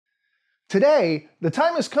Today, the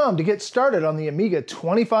time has come to get started on the Amiga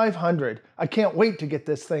 2500. I can't wait to get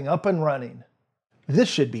this thing up and running. This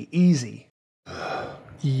should be easy.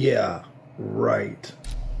 Yeah, right.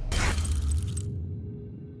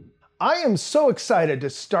 I am so excited to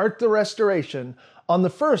start the restoration on the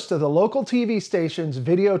first of the local TV station's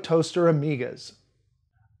video toaster Amigas.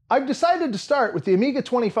 I've decided to start with the Amiga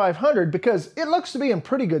 2500 because it looks to be in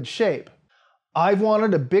pretty good shape. I've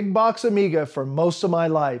wanted a big box Amiga for most of my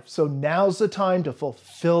life, so now's the time to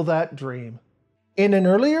fulfill that dream. In an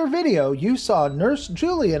earlier video, you saw Nurse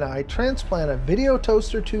Julie and I transplant a Video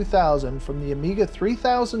Toaster 2000 from the Amiga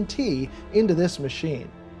 3000T into this machine.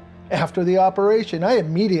 After the operation, I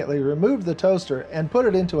immediately removed the toaster and put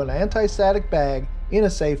it into an anti-static bag in a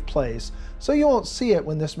safe place, so you won't see it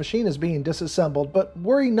when this machine is being disassembled, but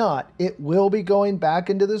worry not, it will be going back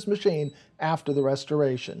into this machine after the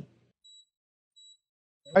restoration.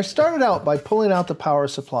 I started out by pulling out the power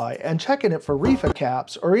supply and checking it for reefa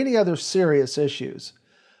caps or any other serious issues.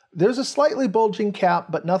 There's a slightly bulging cap,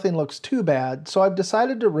 but nothing looks too bad, so I've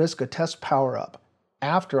decided to risk a test power-up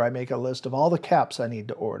after I make a list of all the caps I need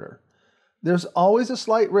to order. There's always a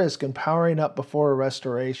slight risk in powering up before a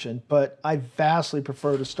restoration, but I vastly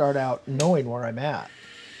prefer to start out knowing where I'm at.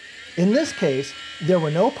 In this case, there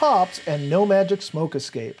were no pops and no magic smoke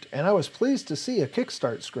escaped, and I was pleased to see a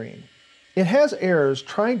kickstart screen. It has errors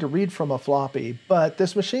trying to read from a floppy, but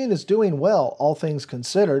this machine is doing well, all things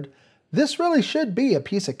considered. This really should be a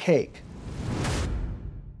piece of cake.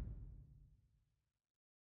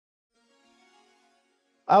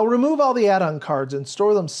 I'll remove all the add-on cards and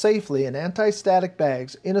store them safely in anti-static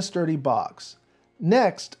bags in a sturdy box.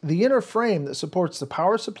 Next, the inner frame that supports the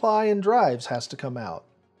power supply and drives has to come out.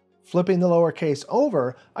 Flipping the lower case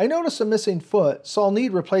over, I notice a missing foot, so I'll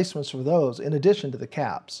need replacements for those in addition to the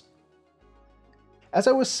caps. As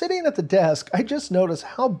I was sitting at the desk, I just noticed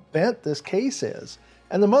how bent this case is,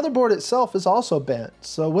 and the motherboard itself is also bent,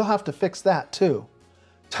 so we'll have to fix that too.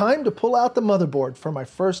 Time to pull out the motherboard for my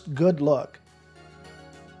first good look.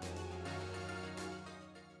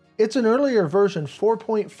 It's an earlier version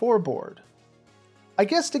 4.4 board. I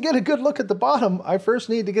guess to get a good look at the bottom, I first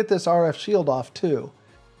need to get this RF shield off too.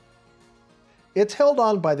 It's held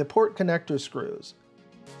on by the port connector screws.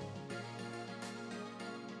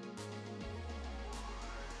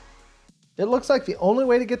 It looks like the only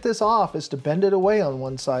way to get this off is to bend it away on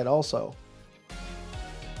one side also.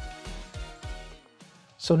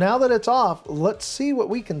 So now that it's off, let's see what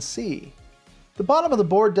we can see. The bottom of the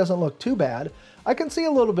board doesn't look too bad. I can see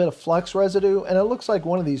a little bit of flux residue, and it looks like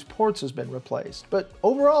one of these ports has been replaced, but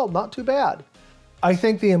overall not too bad. I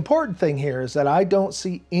think the important thing here is that I don't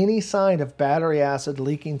see any sign of battery acid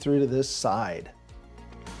leaking through to this side.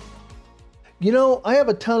 You know, I have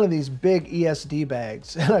a ton of these big ESD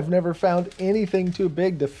bags, and I've never found anything too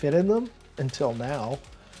big to fit in them until now.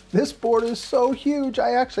 This board is so huge,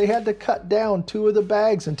 I actually had to cut down 2 of the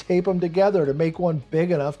bags and tape them together to make one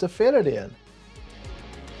big enough to fit it in.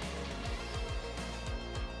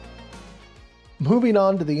 Moving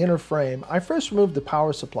on to the inner frame, I first removed the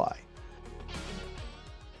power supply.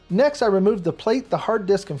 Next, I removed the plate the hard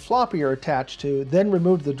disk and floppy are attached to, then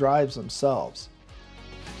removed the drives themselves.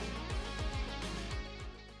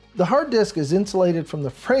 The hard disk is insulated from the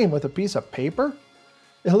frame with a piece of paper.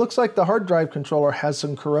 It looks like the hard drive controller has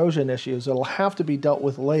some corrosion issues that'll have to be dealt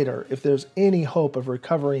with later if there's any hope of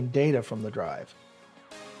recovering data from the drive.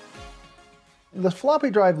 The floppy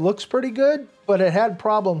drive looks pretty good, but it had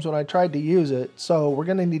problems when I tried to use it, so we're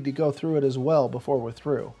going to need to go through it as well before we're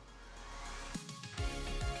through.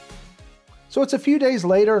 So it's a few days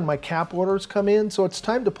later and my cap orders come in, so it's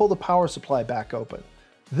time to pull the power supply back open.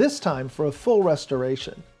 This time for a full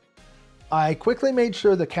restoration. I quickly made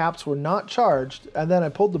sure the caps were not charged, and then I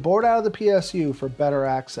pulled the board out of the PSU for better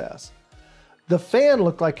access. The fan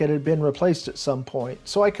looked like it had been replaced at some point,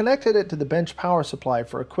 so I connected it to the bench power supply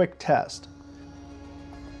for a quick test.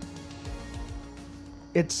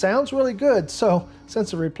 It sounds really good, so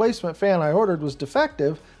since the replacement fan I ordered was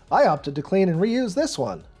defective, I opted to clean and reuse this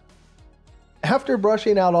one. After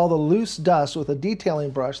brushing out all the loose dust with a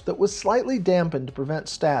detailing brush that was slightly dampened to prevent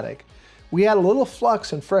static, we add a little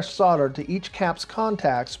flux and fresh solder to each cap's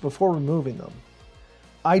contacts before removing them.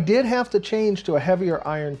 I did have to change to a heavier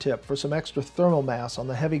iron tip for some extra thermal mass on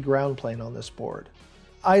the heavy ground plane on this board.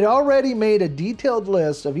 I'd already made a detailed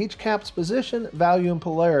list of each cap's position, value, and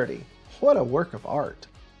polarity. What a work of art.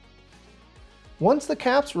 Once the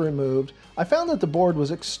caps were removed, I found that the board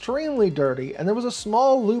was extremely dirty and there was a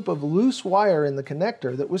small loop of loose wire in the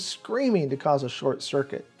connector that was screaming to cause a short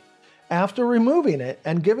circuit. After removing it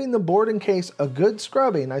and giving the board and case a good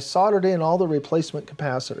scrubbing, I soldered in all the replacement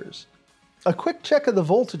capacitors. A quick check of the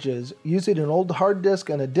voltages using an old hard disk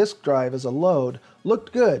and a disk drive as a load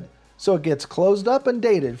looked good, so it gets closed up and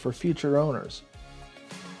dated for future owners.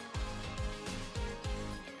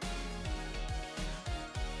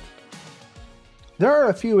 There are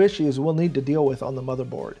a few issues we'll need to deal with on the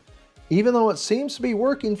motherboard. Even though it seems to be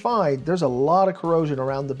working fine, there's a lot of corrosion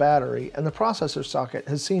around the battery and the processor socket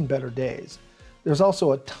has seen better days. There's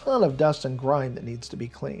also a ton of dust and grime that needs to be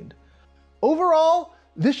cleaned. Overall,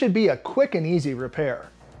 this should be a quick and easy repair.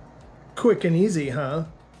 Quick and easy, huh?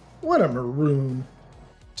 What a maroon.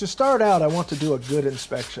 To start out, I want to do a good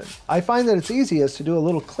inspection. I find that it's easiest to do a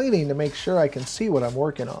little cleaning to make sure I can see what I'm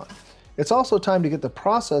working on. It's also time to get the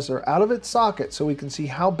processor out of its socket so we can see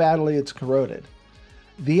how badly it's corroded.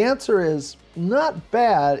 The answer is not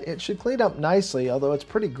bad. It should clean up nicely, although it's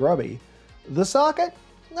pretty grubby. The socket?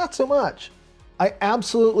 Not so much. I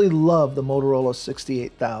absolutely love the Motorola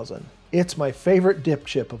 68000. It's my favorite dip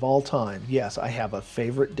chip of all time. Yes, I have a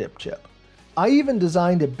favorite dip chip. I even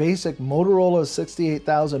designed a basic Motorola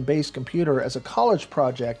 68000 base computer as a college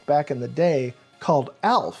project back in the day called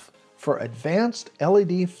ALF for Advanced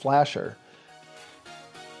LED Flasher.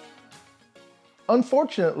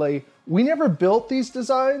 Unfortunately, we never built these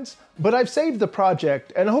designs, but I've saved the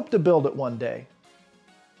project and hope to build it one day.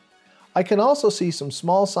 I can also see some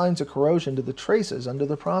small signs of corrosion to the traces under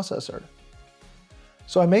the processor.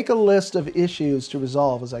 So I make a list of issues to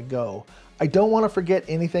resolve as I go. I don't want to forget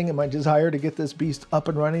anything in my desire to get this beast up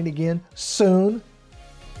and running again soon.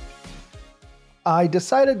 I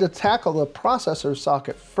decided to tackle the processor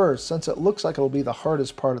socket first since it looks like it'll be the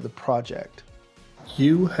hardest part of the project.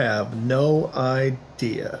 You have no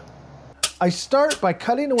idea. I start by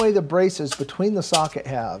cutting away the braces between the socket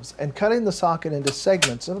halves and cutting the socket into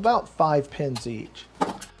segments of about 5 pins each.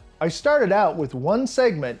 I started out with one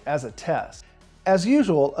segment as a test. As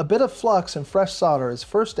usual, a bit of flux and fresh solder is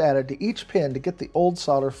first added to each pin to get the old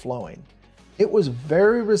solder flowing. It was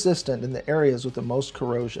very resistant in the areas with the most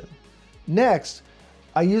corrosion. Next,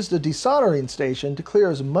 I used a desoldering station to clear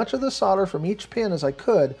as much of the solder from each pin as I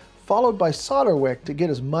could, followed by solder wick to get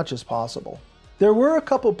as much as possible. There were a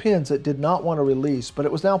couple pins that did not want to release, but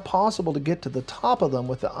it was now possible to get to the top of them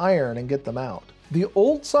with the iron and get them out. The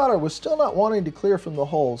old solder was still not wanting to clear from the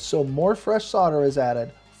holes, so more fresh solder is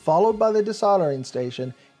added, followed by the desoldering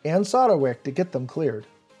station and solder wick to get them cleared.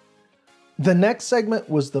 The next segment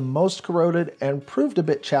was the most corroded and proved a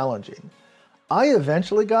bit challenging. I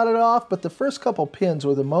eventually got it off, but the first couple pins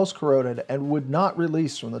were the most corroded and would not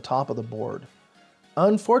release from the top of the board.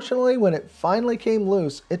 Unfortunately, when it finally came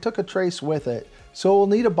loose, it took a trace with it, so it will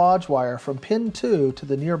need a bodge wire from pin 2 to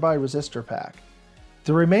the nearby resistor pack.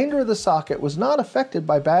 The remainder of the socket was not affected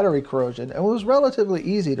by battery corrosion and was relatively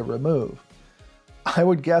easy to remove. I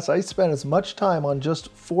would guess I spent as much time on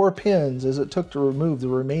just 4 pins as it took to remove the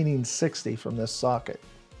remaining 60 from this socket.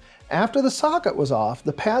 After the socket was off,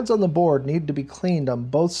 the pads on the board needed to be cleaned on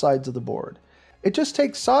both sides of the board. It just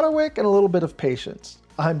takes solder wick and a little bit of patience.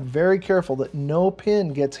 I'm very careful that no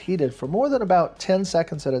pin gets heated for more than about 10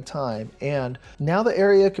 seconds at a time, and now the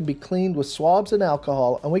area can be cleaned with swabs and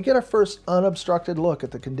alcohol, and we get our first unobstructed look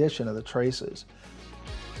at the condition of the traces.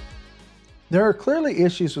 There are clearly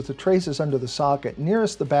issues with the traces under the socket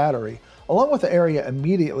nearest the battery, along with the area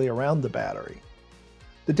immediately around the battery.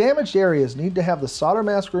 The damaged areas need to have the solder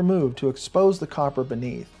mask removed to expose the copper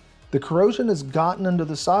beneath. The corrosion has gotten under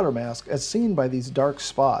the solder mask as seen by these dark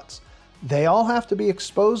spots. They all have to be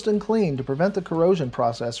exposed and cleaned to prevent the corrosion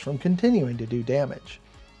process from continuing to do damage.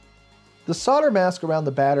 The solder mask around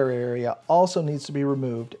the battery area also needs to be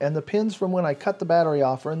removed, and the pins from when I cut the battery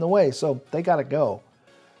off are in the way, so they gotta go.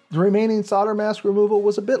 The remaining solder mask removal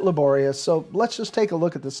was a bit laborious, so let's just take a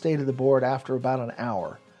look at the state of the board after about an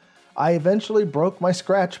hour. I eventually broke my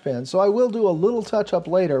scratch pin, so I will do a little touch-up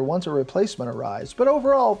later once a replacement arrives, but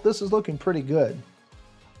overall, this is looking pretty good.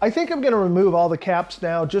 I think I'm going to remove all the caps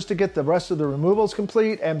now just to get the rest of the removals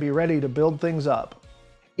complete and be ready to build things up.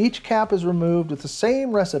 Each cap is removed with the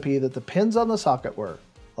same recipe that the pins on the socket were.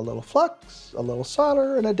 A little flux, a little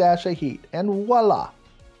solder, and a dash of heat, and voila!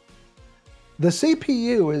 The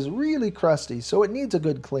CPU is really crusty, so it needs a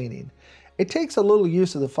good cleaning. It takes a little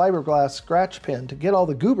use of the fiberglass scratch pin to get all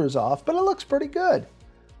the goobers off, but it looks pretty good.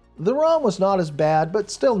 The ROM was not as bad,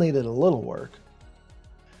 but still needed a little work.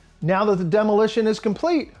 Now that the demolition is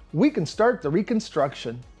complete, we can start the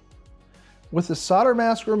reconstruction. With the solder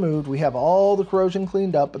mask removed, we have all the corrosion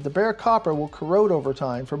cleaned up, but the bare copper will corrode over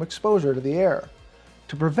time from exposure to the air.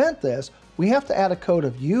 To prevent this, we have to add a coat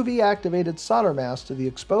of UV-activated solder mask to the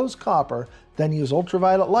exposed copper, then use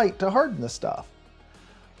ultraviolet light to harden the stuff.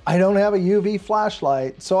 I don't have a UV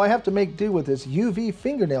flashlight, so I have to make do with this UV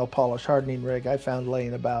fingernail polish hardening rig I found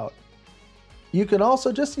laying about. You can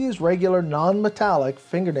also just use regular non-metallic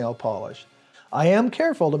fingernail polish. I am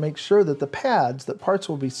careful to make sure that the pads that parts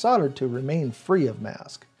will be soldered to remain free of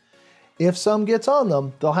mask. If some gets on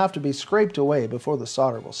them, they'll have to be scraped away before the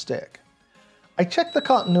solder will stick. I checked the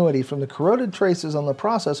continuity from the corroded traces on the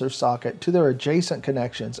processor socket to their adjacent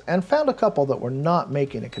connections and found a couple that were not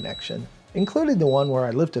making a connection, including the one where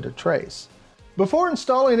I lifted a trace. Before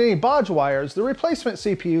installing any bodge wires, the replacement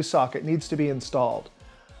CPU socket needs to be installed.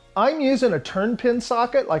 I'm using a turn pin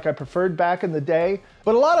socket like I preferred back in the day,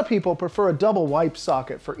 but a lot of people prefer a double wipe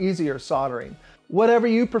socket for easier soldering. Whatever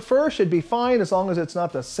you prefer should be fine as long as it's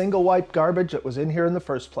not the single wipe garbage that was in here in the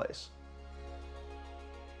first place.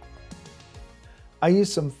 I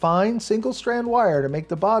used some fine single strand wire to make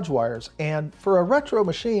the bodge wires, and for a retro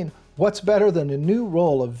machine, what's better than a new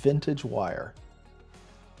roll of vintage wire?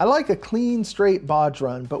 I like a clean straight bodge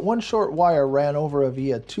run, but one short wire ran over a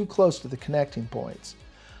via too close to the connecting points.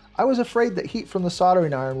 I was afraid that heat from the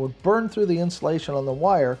soldering iron would burn through the insulation on the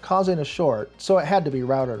wire, causing a short, so it had to be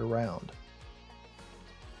routed around.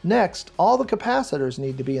 Next, all the capacitors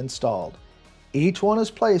need to be installed. Each one is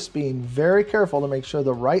placed being very careful to make sure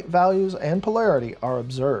the right values and polarity are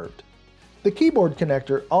observed. The keyboard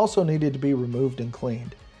connector also needed to be removed and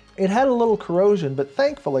cleaned. It had a little corrosion, but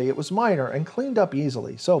thankfully it was minor and cleaned up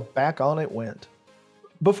easily, so back on it went.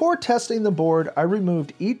 Before testing the board, I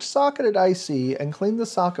removed each socketed IC and cleaned the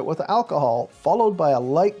socket with alcohol, followed by a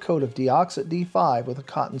light coat of deoxit D5 with a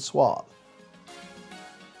cotton swab.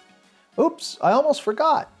 Oops, I almost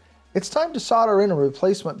forgot. It's time to solder in a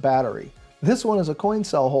replacement battery. This one is a coin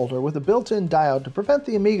cell holder with a built-in diode to prevent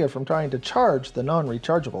the Amiga from trying to charge the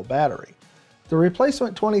non-rechargeable battery. The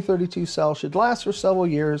replacement 2032 cell should last for several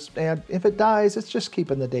years, and if it dies, it's just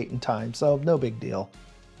keeping the date and time, so no big deal.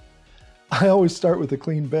 I always start with a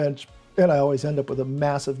clean bench, and I always end up with a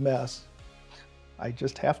massive mess. I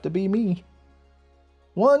just have to be me.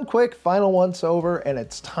 One quick final once over, and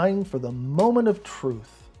it's time for the moment of truth.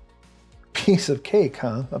 Piece of cake,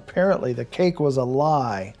 huh? Apparently the cake was a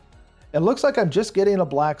lie. It looks like I'm just getting a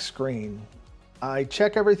black screen. I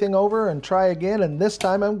check everything over and try again, and this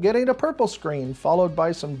time I'm getting a purple screen, followed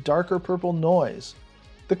by some darker purple noise.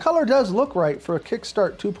 The color does look right for a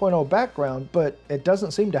Kickstart 2.0 background, but it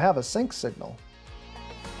doesn't seem to have a sync signal.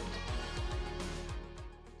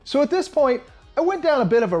 So at this point, I went down a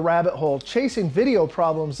bit of a rabbit hole chasing video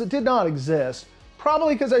problems that did not exist,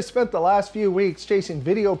 probably because I spent the last few weeks chasing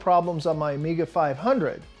video problems on my Amiga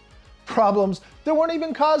 500. Problems that weren't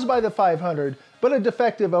even caused by the 500, but a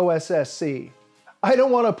defective OSSC. I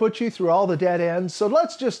don't want to put you through all the dead ends, so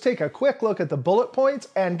let's just take a quick look at the bullet points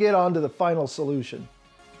and get on to the final solution.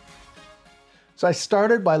 So I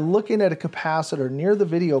started by looking at a capacitor near the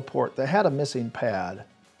video port that had a missing pad.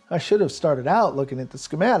 I should have started out looking at the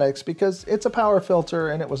schematics because it's a power filter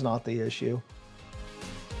and it was not the issue.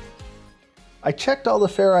 I checked all the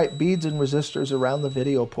ferrite beads and resistors around the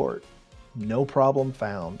video port. No problem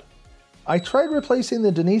found. I tried replacing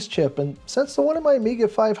the Denise chip, and since the one in my Amiga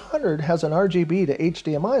 500 has an RGB to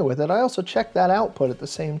HDMI with it, I also checked that output at the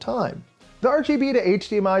same time. The RGB to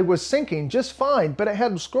HDMI was syncing just fine, but it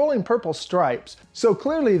had scrolling purple stripes, so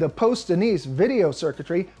clearly the post-Denise video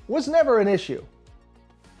circuitry was never an issue.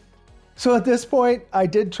 So at this point, I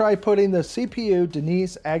did try putting the CPU,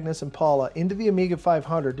 Denise, Agnes, and Paula into the Amiga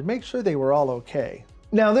 500 to make sure they were all okay.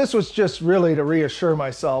 Now this was just really to reassure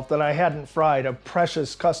myself that I hadn't fried a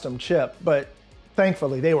precious custom chip, but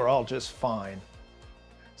thankfully they were all just fine.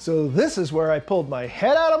 So this is where I pulled my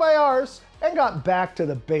head out of my arse and got back to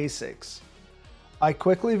the basics. I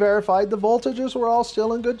quickly verified the voltages were all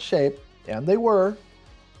still in good shape, and they were.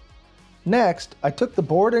 Next, I took the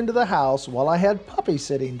board into the house while I had puppy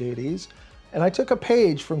sitting duties, and I took a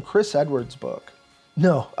page from Chris Edwards' book.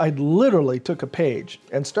 No, I literally took a page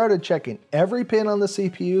and started checking every pin on the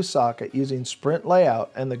CPU socket using Sprint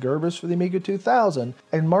Layout and the Gerbers for the Amiga 2000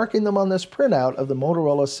 and marking them on this printout of the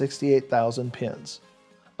Motorola 68,000 pins.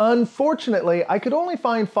 Unfortunately, I could only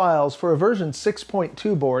find files for a version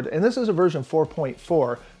 6.2 board, and this is a version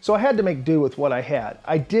 4.4, so I had to make do with what I had.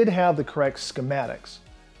 I did have the correct schematics.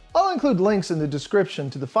 I'll include links in the description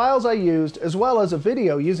to the files I used, as well as a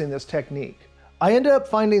video using this technique. I ended up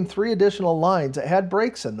finding 3 additional lines that had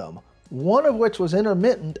breaks in them, one of which was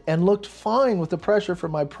intermittent and looked fine with the pressure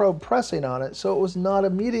from my probe pressing on it, so it was not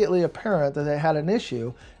immediately apparent that it had an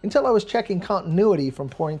issue until I was checking continuity from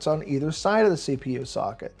points on either side of the CPU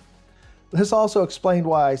socket. This also explained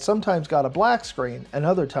why I sometimes got a black screen and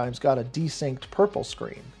other times got a desynced purple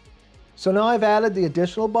screen. So now I've added the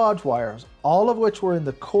additional bodge wires, all of which were in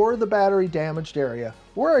the core of the battery damaged area,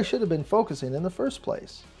 where I should have been focusing in the first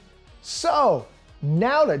place. So,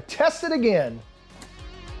 now to test it again.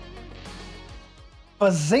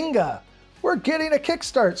 Bazinga! We're getting a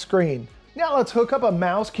kickstart screen. Now let's hook up a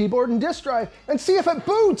mouse, keyboard, and disk drive and see if it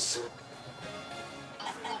boots!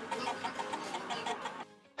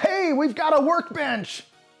 Hey, we've got a workbench!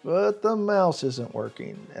 But the mouse isn't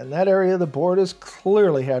working, and that area of the board has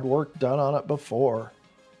clearly had work done on it before.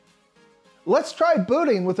 Let's try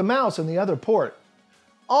booting with the mouse in the other port.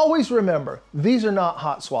 Always remember, these are not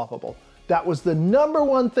hot swappable. That was the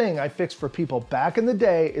 #1 thing I fixed for people back in the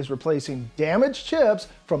day, is replacing damaged chips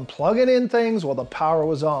from plugging in things while the power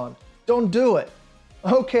was on. Don't do it.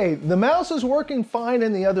 Okay, the mouse is working fine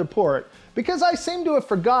in the other port because I seem to have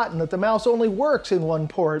forgotten that the mouse only works in one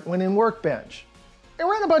port when in Workbench. I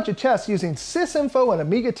ran a bunch of tests using sysinfo and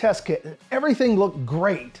Amiga test kit and everything looked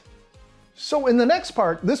great. So in the next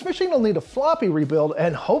part, this machine will need a floppy rebuild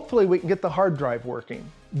and hopefully we can get the hard drive working.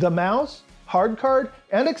 The mouse, hard card,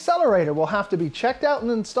 and accelerator will have to be checked out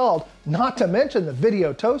and installed, not to mention the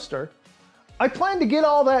video toaster. I plan to get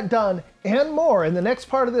all that done and more in the next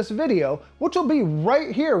part of this video, which will be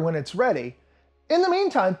right here when it's ready. In the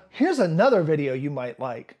meantime, here's another video you might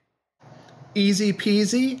like. Easy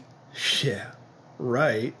peasy? Yeah,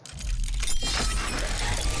 right.